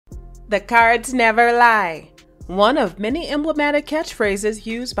The cards never lie. One of many emblematic catchphrases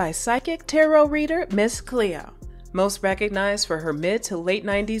used by psychic tarot reader Miss Cleo. Most recognized for her mid to late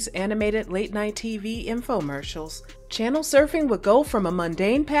 90s animated late-night TV infomercials, channel surfing would go from a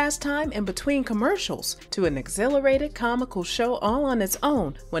mundane pastime in between commercials to an exhilarated comical show all on its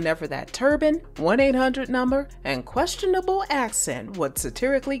own whenever that turban, 1-800 number, and questionable accent would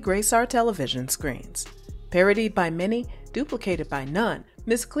satirically grace our television screens. Parodied by many, duplicated by none,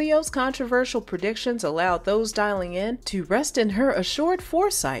 Miss Cleo's controversial predictions allowed those dialing in to rest in her assured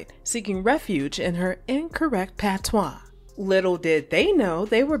foresight, seeking refuge in her incorrect patois. Little did they know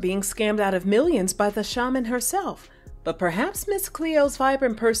they were being scammed out of millions by the shaman herself. But perhaps Miss Cleo's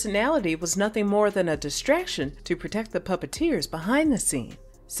vibrant personality was nothing more than a distraction to protect the puppeteers behind the scene.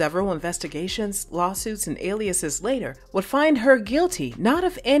 Several investigations, lawsuits, and aliases later would find her guilty not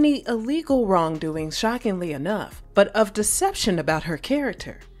of any illegal wrongdoings, shockingly enough, but of deception about her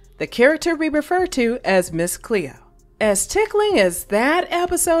character. The character we refer to as Miss Cleo. As tickling as that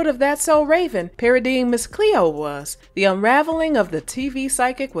episode of That's So Raven parodying Miss Cleo was, the unraveling of the TV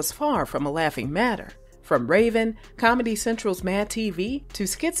psychic was far from a laughing matter. From Raven, Comedy Central's Mad TV, to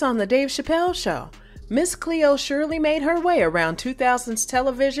skits on The Dave Chappelle Show, Miss Cleo surely made her way around 2000s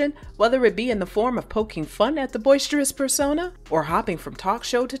television, whether it be in the form of poking fun at the boisterous persona, or hopping from talk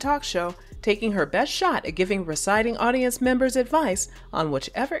show to talk show, taking her best shot at giving reciting audience members advice on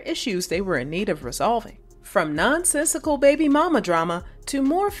whichever issues they were in need of resolving. From nonsensical baby mama drama to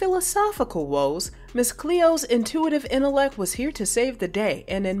more philosophical woes, Miss Cleo's intuitive intellect was here to save the day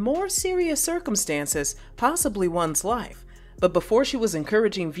and in more serious circumstances, possibly one's life. But before she was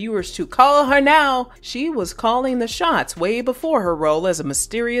encouraging viewers to call her now, she was calling the shots way before her role as a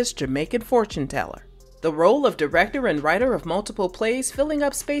mysterious Jamaican fortune teller. The role of director and writer of multiple plays filling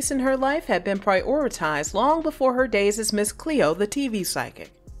up space in her life had been prioritized long before her days as Miss Cleo, the TV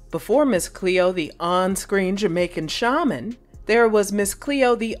psychic. Before Miss Cleo, the on-screen Jamaican shaman, there was Miss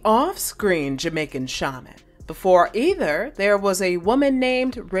Cleo, the off-screen Jamaican shaman. Before either, there was a woman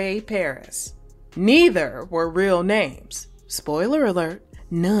named Ray Paris. Neither were real names. Spoiler alert,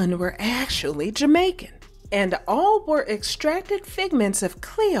 none were actually Jamaican. And all were extracted figments of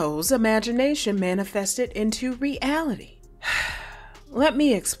Cleo's imagination manifested into reality. Let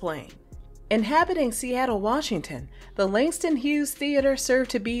me explain. Inhabiting Seattle, Washington, the Langston Hughes Theater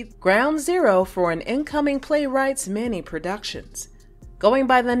served to be ground zero for an incoming playwright's many productions. Going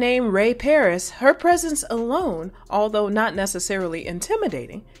by the name Ray Paris, her presence alone, although not necessarily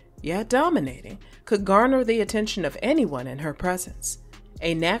intimidating, yet dominating, could garner the attention of anyone in her presence.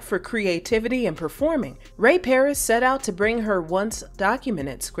 A knack for creativity and performing, Ray Paris set out to bring her once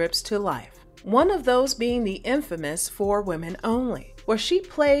documented scripts to life. One of those being the infamous For Women Only, where she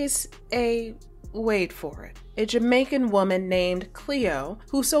plays wait for it, a Jamaican woman named Cleo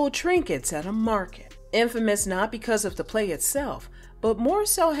who sold trinkets at a market. Infamous not because of the play itself, but more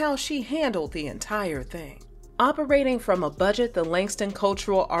so how she handled the entire thing. Operating from a budget the Langston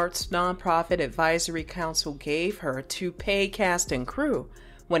Cultural Arts Nonprofit Advisory Council gave her to pay cast and crew,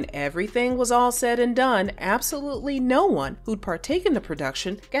 when everything was all said and done, absolutely no one who'd partake in the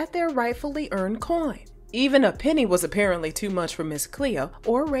production got their rightfully earned coin. Even a penny was apparently too much for Miss Cleo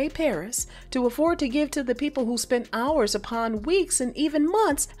or Ray Paris to afford to give to the people who spent hours upon weeks and even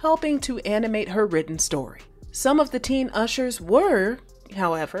months helping to animate her written story. Some of the teen ushers were,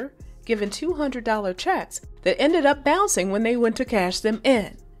 however, given $200 checks that ended up bouncing when they went to cash them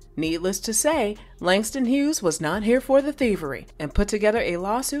in. Needless to say, Langston Hughes was not here for the thievery and put together a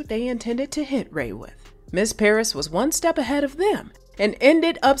lawsuit they intended to hit Ray with. Miss Paris was one step ahead of them and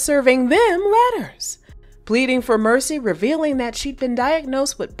ended up serving them letters, pleading for mercy, revealing that she'd been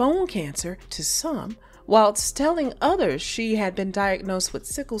diagnosed with bone cancer to some, whilst telling others she had been diagnosed with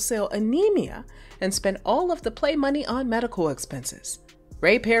sickle cell anemia and spent all of the play money on medical expenses.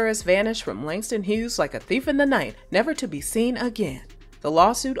 Ray Paris vanished from Langston Hughes like a thief in the night, never to be seen again. The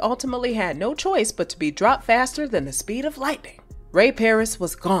lawsuit ultimately had no choice but to be dropped faster than the speed of lightning. Ray Paris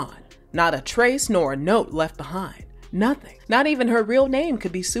was gone. Not a trace nor a note left behind. Nothing. Not even her real name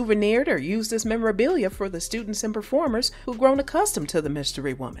could be souvenired or used as memorabilia for the students and performers who'd grown accustomed to the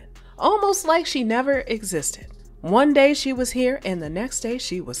mystery woman. Almost like she never existed. One day she was here and the next day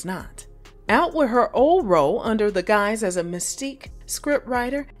she was not. Out with her old role under the guise as a mystique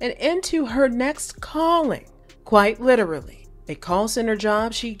scriptwriter and into her next calling, quite literally. A call center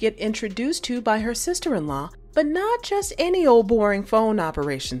job she'd get introduced to by her sister-in-law, but not just any old boring phone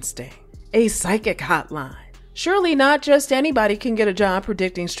operation sting. A psychic hotline. Surely not just anybody can get a job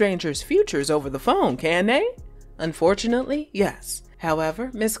predicting strangers' futures over the phone, can they? Unfortunately, yes.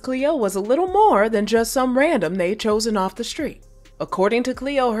 However, Miss Cleo was a little more than just some random they'd chosen off the street. According to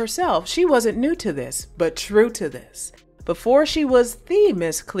Cleo herself, she wasn't new to this, but true to this. Before she was the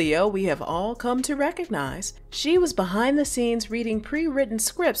Miss Cleo we have all come to recognize, she was behind the scenes reading pre-written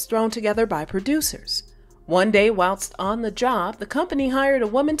scripts thrown together by producers. One day, whilst on the job, the company hired a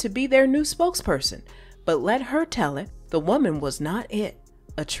woman to be their new spokesperson, but let her tell it, the woman was not it.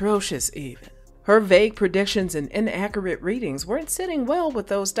 Atrocious even. Her vague predictions and inaccurate readings weren't sitting well with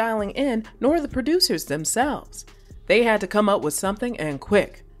those dialing in, nor the producers themselves. They had to come up with something, and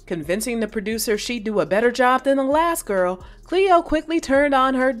quick. Convincing the producer she'd do a better job than the last girl, Cleo quickly turned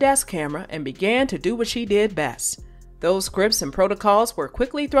on her desk camera and began to do what she did best. Those scripts and protocols were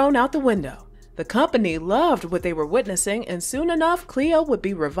quickly thrown out the window. The company loved what they were witnessing, and soon enough, Cleo would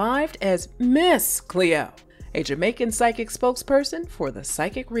be revived as Miss Cleo, a Jamaican psychic spokesperson for the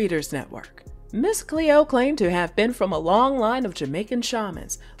Psychic Readers Network. Miss Cleo claimed to have been from a long line of Jamaican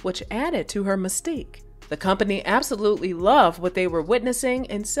shamans, which added to her mystique. The company absolutely loved what they were witnessing,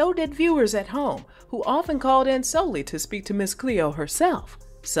 and so did viewers at home, who often called in solely to speak to Miss Cleo herself.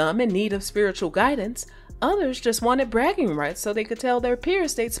 Some in need of spiritual guidance, others just wanted bragging rights so they could tell their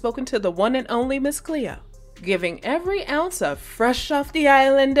peers they'd spoken to the one and only Miss Cleo. Giving every ounce of fresh off the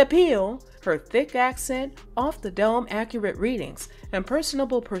island appeal, her thick accent, off-the-dome accurate readings, and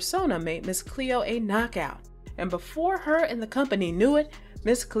personable persona made Miss Cleo a knockout. And before her and the company knew it,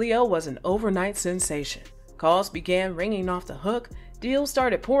 Miss Cleo was an overnight sensation. Calls began ringing off the hook, deals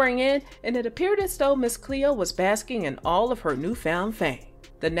started pouring in, and it appeared as though Miss Cleo was basking in all of her newfound fame.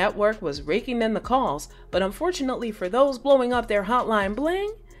 The network was raking in the calls, but unfortunately for those blowing up their hotline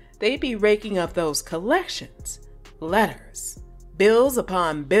bling, they'd be raking up those collections. Letters. Bills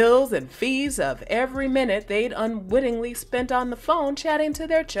upon bills and fees of every minute they'd unwittingly spent on the phone chatting to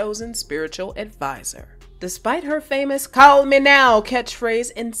their chosen spiritual advisor. Despite her famous "call me now"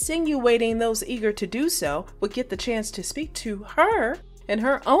 catchphrase insinuating those eager to do so would get the chance to speak to her and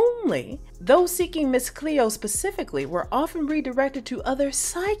her only, those seeking Miss Cleo specifically were often redirected to other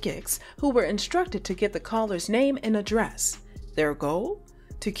psychics who were instructed to get the caller's name and address. Their goal?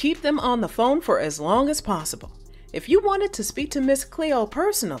 To keep them on the phone for as long as possible. If you wanted to speak to Miss Cleo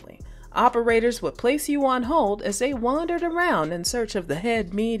personally, operators would place you on hold as they wandered around in search of the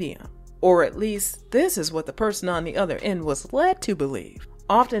head medium. Or at least, this is what the person on the other end was led to believe.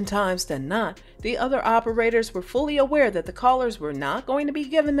 Oftentimes than not, the other operators were fully aware that the callers were not going to be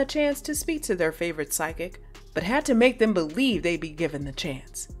given the chance to speak to their favorite psychic, but had to make them believe they'd be given the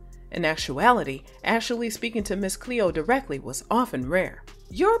chance. In actuality, actually speaking to Miss Cleo directly was often rare.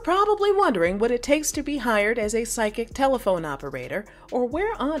 You're probably wondering what it takes to be hired as a psychic telephone operator, or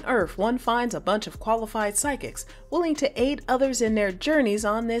where on earth one finds a bunch of qualified psychics willing to aid others in their journeys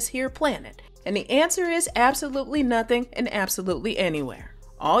on this here planet. And the answer is absolutely nothing and absolutely anywhere.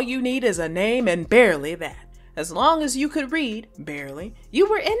 All you need is a name and barely that. As long as you could read, barely, you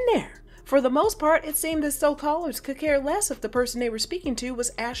were in there. For the most part, it seemed as though callers could care less if the person they were speaking to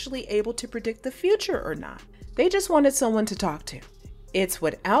was actually able to predict the future or not. They just wanted someone to talk to. It's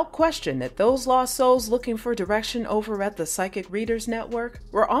without question that those lost souls looking for direction over at the Psychic Readers Network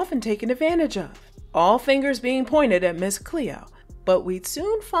were often taken advantage of, all fingers being pointed at Miss Cleo. But we'd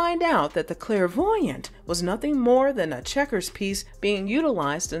soon find out that the clairvoyant was nothing more than a checkers piece being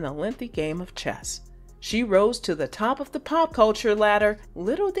utilized in a lengthy game of chess. She rose to the top of the pop culture ladder.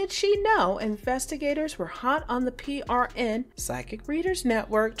 Little did she know investigators were hot on the PRN, Psychic Readers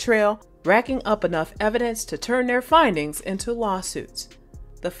Network, trail, racking up enough evidence to turn their findings into lawsuits.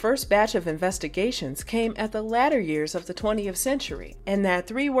 The first batch of investigations came at the latter years of the 20th century, and that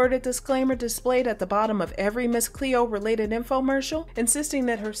three-worded disclaimer displayed at the bottom of every Miss Cleo-related infomercial, insisting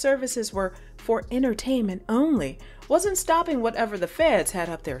that her services were for entertainment only, wasn't stopping whatever the feds had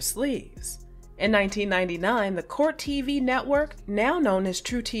up their sleeves. In 1999, the Court TV network, now known as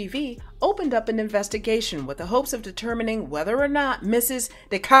True TV, opened up an investigation with the hopes of determining whether or not Mrs.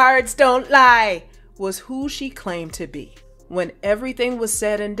 "The Cards Don't Lie" was who she claimed to be. When everything was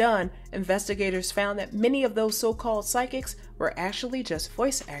said and done, investigators found that many of those so-called psychics were actually just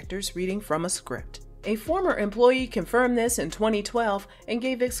voice actors reading from a script. A former employee confirmed this in 2012 and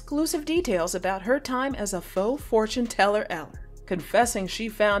gave exclusive details about her time as a faux fortune teller-eller, confessing she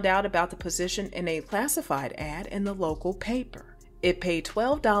found out about the position in a classified ad in the local paper. It paid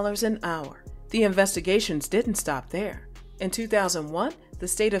 $12 an hour. The investigations didn't stop there. In 2001, the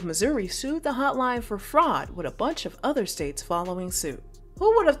state of Missouri sued the hotline for fraud, with a bunch of other states following suit.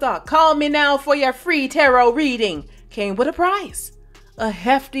 Who would have thought "call me now for your free tarot reading" came with a price? A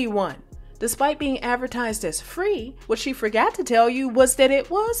hefty one. Despite being advertised as free, what she forgot to tell you was that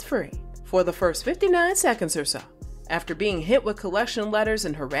it was free for the first 59 seconds or so. After being hit with collection letters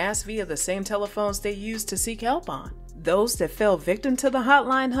and harassed via the same telephones they used to seek help on, Those that fell victim to the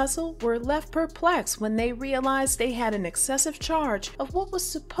hotline hustle were left perplexed when they realized they had an excessive charge of what was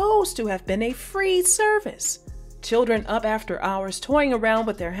supposed to have been a free service. Children up after hours toying around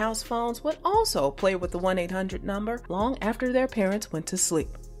with their house phones would also play with the 1-800 number long after their parents went to sleep,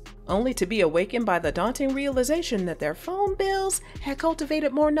 only to be awakened by the daunting realization that their phone bills had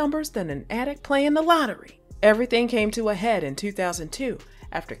cultivated more numbers than an addict playing the lottery. Everything came to a head in 2002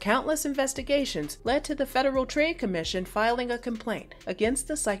 after countless investigations led to the Federal Trade Commission filing a complaint against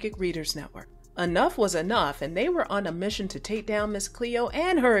the Psychic Readers Network. Enough was enough, and they were on a mission to take down Miss Cleo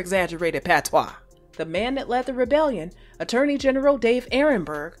and her exaggerated patois. The man that led the rebellion, Attorney General Dave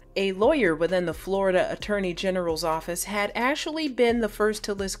Ehrenberg, a lawyer within the Florida Attorney General's office, had actually been the first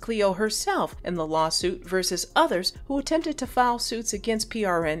to list Cleo herself in the lawsuit versus others who attempted to file suits against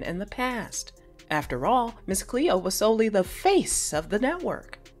PRN in the past. After all, Miss Cleo was solely the face of the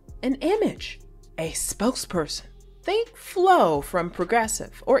network, an image, a spokesperson. Think Flo from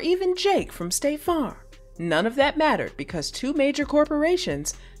Progressive, or even Jake from State Farm. None of that mattered because two major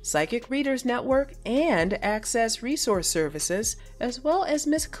corporations, Psychic Readers Network and Access Resource Services, as well as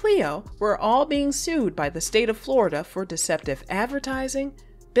Miss Cleo, were all being sued by the state of Florida for deceptive advertising,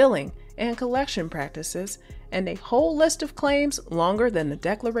 billing, and collection practices, and a whole list of claims longer than the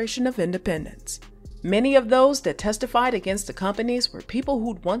Declaration of Independence. Many of those that testified against the companies were people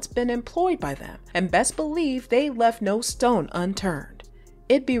who'd once been employed by them, and best believe they left no stone unturned.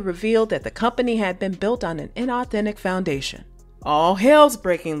 It'd be revealed that the company had been built on an inauthentic foundation. All hell's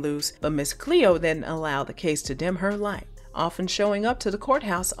breaking loose, but Miss Cleo didn't allow the case to dim her light, often showing up to the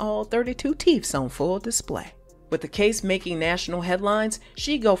courthouse all 32 teeth on full display. With the case making national headlines,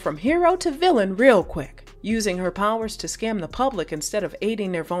 she'd go from hero to villain real quick, using her powers to scam the public instead of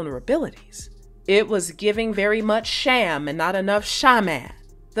aiding their vulnerabilities. It was giving very much sham and not enough shaman.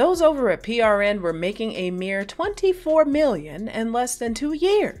 Those over at PRN were making a mere $24 million in less than 2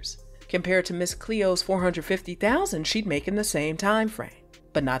 years, compared to Miss Cleo's $450,000 she'd make in the same time frame.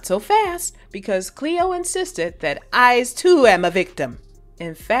 But not so fast, because Cleo insisted that I too am a victim.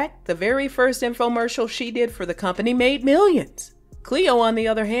 In fact, the very first infomercial she did for the company made millions. Cleo, on the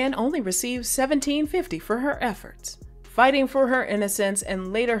other hand, only received $17.50 for her efforts. Fighting for her innocence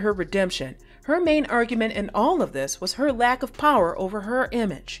and later her redemption, her main argument in all of this was her lack of power over her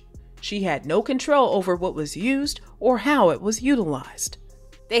image. She had no control over what was used or how it was utilized.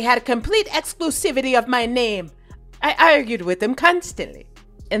 They had complete exclusivity of my name. I argued with them constantly.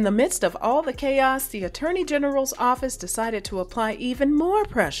 In the midst of all the chaos, the Attorney General's office decided to apply even more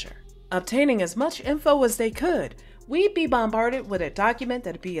pressure. Obtaining as much info as they could, we'd be bombarded with a document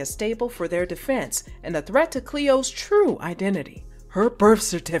that'd be a staple for their defense and a threat to Cleo's true identity, her birth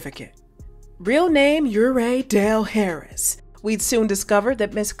certificate. Real name Youree Dell Harris. We'd soon discover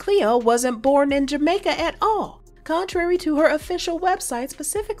that Miss Cleo wasn't born in Jamaica at all, contrary to her official website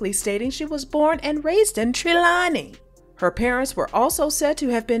specifically stating she was born and raised in Trelawney. Her parents were also said to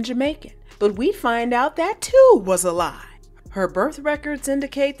have been Jamaican, but we'd find out that too was a lie. Her birth records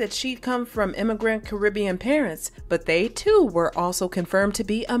indicate that she'd come from immigrant Caribbean parents, but they too were also confirmed to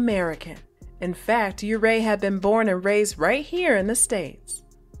be American. In fact, Youree had been born and raised right here in the States.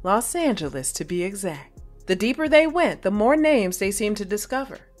 Los Angeles to be exact. The deeper they went, the more names they seemed to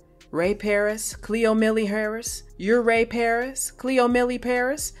discover. Ray Paris, Cleo Millie Harris, Youree Paris, Cleo Millie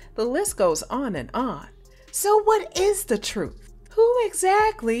Paris, the list goes on and on. So what is the truth? Who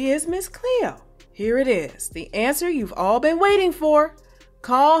exactly is Miss Cleo? Here it is, the answer you've all been waiting for.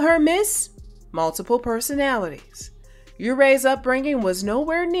 Call her Miss Multiple Personalities. Youree's upbringing was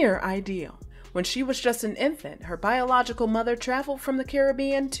nowhere near ideal. When she was just an infant, her biological mother traveled from the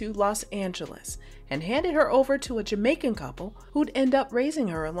Caribbean to Los Angeles and handed her over to a Jamaican couple who'd end up raising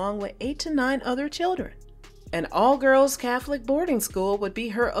her along with 8 to 9 other children. An all-girls Catholic boarding school would be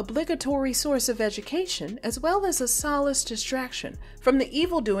her obligatory source of education, as well as a solace distraction from the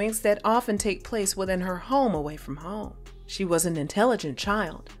evil doings that often take place within her home away from home. She was an intelligent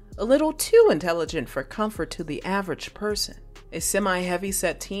child, a little too intelligent for comfort to the average person. A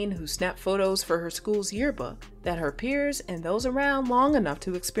semi-heavy-set teen who snapped photos for her school's yearbook that her peers and those around long enough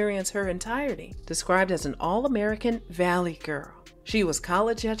to experience her entirety described as an all-American Valley girl. She was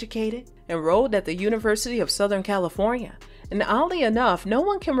college-educated, enrolled at the University of Southern California, and oddly enough, no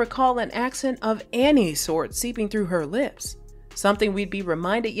one can recall an accent of any sort seeping through her lips. Something we'd be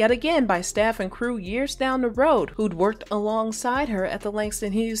reminded yet again by staff and crew years down the road who'd worked alongside her at the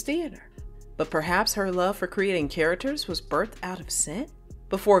Langston Hughes Theater. But perhaps her love for creating characters was birthed out of sin?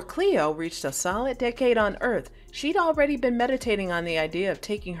 Before Cleo reached a solid decade on Earth, she'd already been meditating on the idea of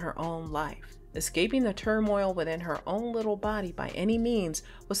taking her own life. Escaping the turmoil within her own little body by any means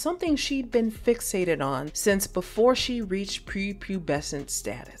was something she'd been fixated on since before she reached prepubescent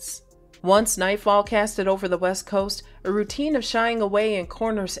status. Once nightfall casted over the West Coast, a routine of shying away in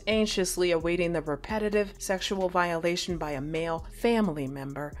corners anxiously awaiting the repetitive sexual violation by a male family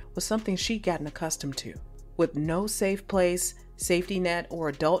member was something she'd gotten accustomed to. With no safe place, safety net, or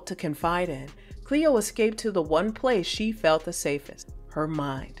adult to confide in, Cleo escaped to the one place she felt the safest, her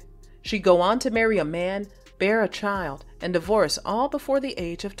mind. She'd go on to marry a man, bear a child, and divorce all before the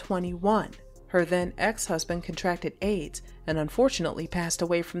age of 21. Her then ex-husband contracted AIDS and unfortunately passed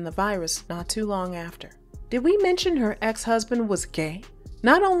away from the virus not too long after. Did we mention her ex-husband was gay?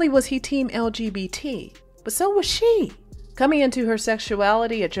 Not only was he team LGBT, but so was she. Coming into her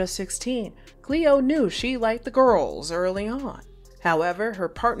sexuality at just 16, Cleo knew she liked the girls early on. However, her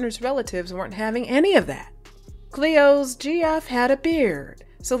partner's relatives weren't having any of that. Cleo's GF had a beard,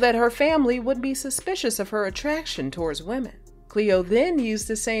 so that her family would be suspicious of her attraction towards women. Cleo then used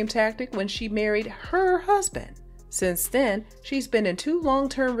the same tactic when she married her husband. Since then, she's been in 2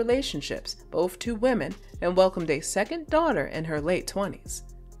 long-term relationships, both 2 women, and welcomed a second daughter in her late 20s.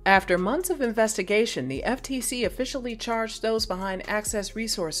 After months of investigation, the FTC officially charged those behind Access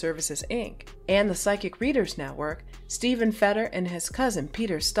Resource Services, Inc. and the Psychic Readers Network, Stephen Fetter and his cousin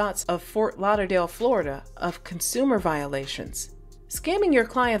Peter Stotts of Fort Lauderdale, Florida, of consumer violations. Scamming your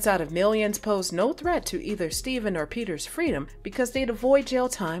clients out of millions posed no threat to either Stephen or Peter's freedom because they'd avoid jail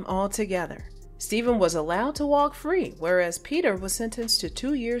time altogether. Stephen was allowed to walk free, whereas Peter was sentenced to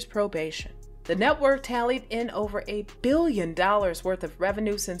 2 years probation. The network tallied in over $1 billion worth of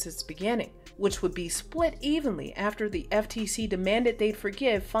revenue since its beginning, which would be split evenly after the FTC demanded they'd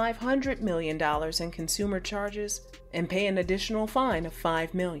forgive $500 million in consumer charges and pay an additional fine of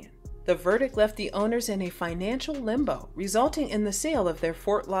 $5 million. The verdict left the owners in a financial limbo, resulting in the sale of their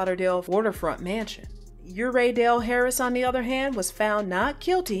Fort Lauderdale waterfront mansion. Youree Dell Harris, on the other hand, was found not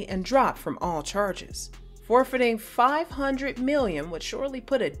guilty and dropped from all charges. Forfeiting $500 million would surely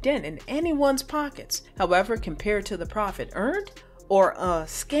put a dent in anyone's pockets. However, compared to the profit earned or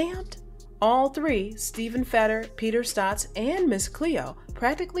scammed, all 3, Stephen Fetter, Peter Stotts, and Miss Cleo,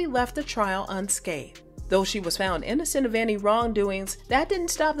 practically left the trial unscathed. Though she was found innocent of any wrongdoings, that didn't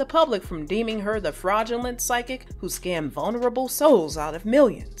stop the public from deeming her the fraudulent psychic who scammed vulnerable souls out of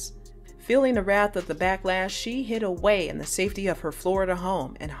millions. Feeling the wrath of the backlash, she hid away in the safety of her Florida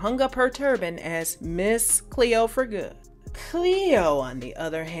home and hung up her turban as Miss Cleo for good. Cleo, on the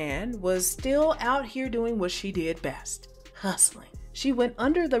other hand, was still out here doing what she did best, hustling. She went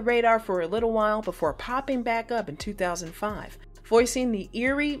under the radar for a little while before popping back up in 2005, voicing the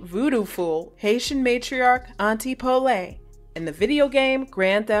eerie voodoo fool Haitian matriarch Auntie Paulette in the video game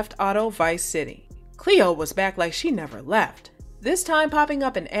Grand Theft Auto Vice City. Cleo was back like she never left, this time popping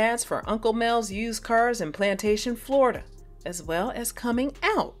up in ads for Uncle Mel's used cars in Plantation, Florida, as well as coming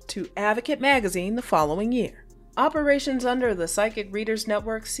out to Advocate magazine the following year. Operations under the Psychic Readers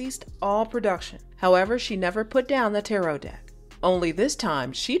Network ceased all production. However, she never put down the tarot deck. Only this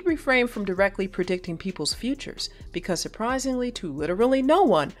time, she'd refrain from directly predicting people's futures, because surprisingly to literally no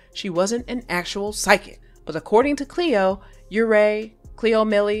one, she wasn't an actual psychic. But according to Cleo, Youree, Cleo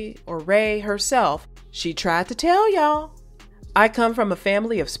Millie, or Ray herself, she tried to tell y'all. I come from a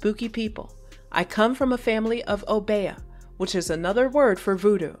family of spooky people. I come from a family of Obeah, which is another word for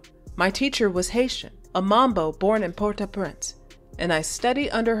voodoo. My teacher was Haitian, a Mambo born in Port-au-Prince, and I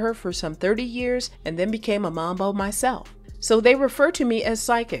studied under her for some 30 years and then became a Mambo myself. So they refer to me as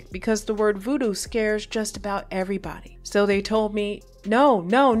psychic because the word voodoo scares just about everybody. So they told me,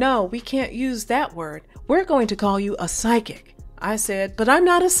 no, we can't use that word. We're going to call you a psychic. I said, but I'm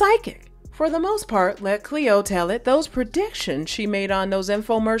not a psychic. For the most part, let Cleo tell it, those predictions she made on those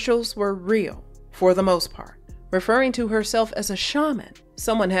infomercials were real, for the most part. Referring to herself as a shaman,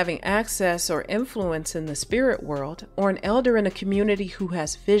 someone having access or influence in the spirit world, or an elder in a community who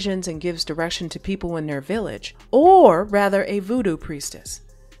has visions and gives direction to people in their village, or rather a voodoo priestess.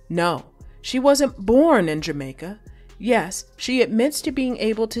 No, she wasn't born in Jamaica. Yes, she admits to being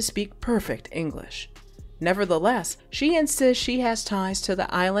able to speak perfect English. Nevertheless, she insists she has ties to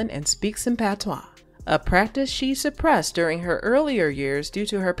the island and speaks in Patois, a practice she suppressed during her earlier years due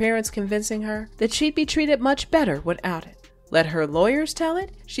to her parents convincing her that she'd be treated much better without it. Let her lawyers tell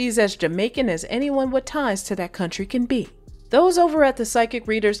it, she's as Jamaican as anyone with ties to that country can be. Those over at the Psychic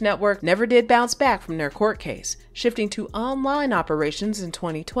Readers Network never did bounce back from their court case, shifting to online operations in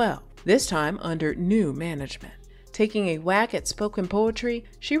 2012, this time under new management. Taking a whack at spoken poetry,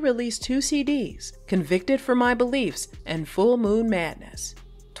 she released 2 CDs, Convicted for My Beliefs and Full Moon Madness.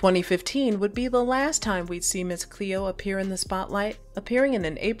 2015 would be the last time we'd see Miss Cleo appear in the spotlight, appearing in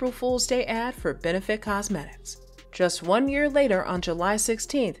an April Fool's Day ad for Benefit Cosmetics. Just 1 year later, on July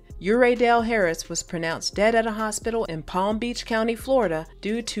 16th, Youree Dell Harris was pronounced dead at a hospital in Palm Beach County, Florida,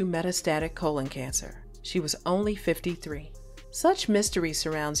 due to metastatic colon cancer. She was only 53. Such mystery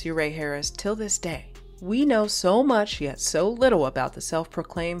surrounds Youree Harris till this day. We know so much yet so little about the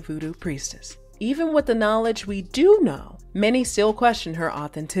self-proclaimed voodoo priestess. Even with the knowledge we do know, many still question her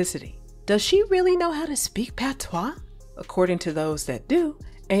authenticity. Does she really know how to speak Patois? According to those that do,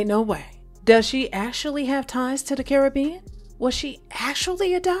 ain't no way. Does she actually have ties to the Caribbean? Was she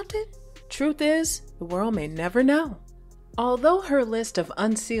actually adopted? Truth is, the world may never know. Although her list of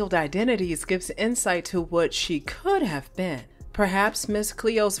unsealed identities gives insight to what she could have been, perhaps Miss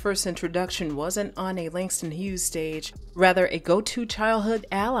Cleo's first introduction wasn't on a Langston Hughes stage, rather a go-to childhood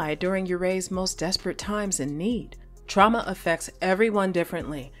ally during Youree's most desperate times in need. Trauma affects everyone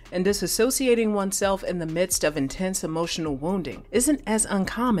differently, and disassociating oneself in the midst of intense emotional wounding isn't as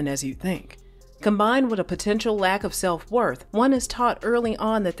uncommon as you think. Combined with a potential lack of self-worth, one is taught early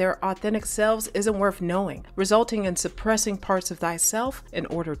on that their authentic selves isn't worth knowing, resulting in suppressing parts of thyself in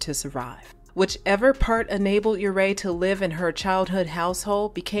order to survive. Whichever part enabled Youree to live in her childhood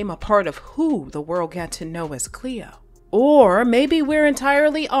household became a part of who the world got to know as Cleo. Or maybe we're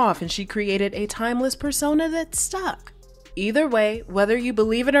entirely off and she created a timeless persona that stuck. Either way, whether you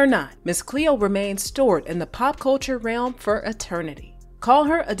believe it or not, Miss Cleo remains stored in the pop culture realm for eternity. Call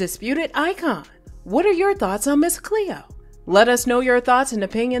her a disputed icon. What are your thoughts on Miss Cleo? Let us know your thoughts and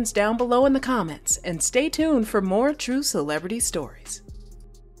opinions down below in the comments, and stay tuned for more true celebrity stories.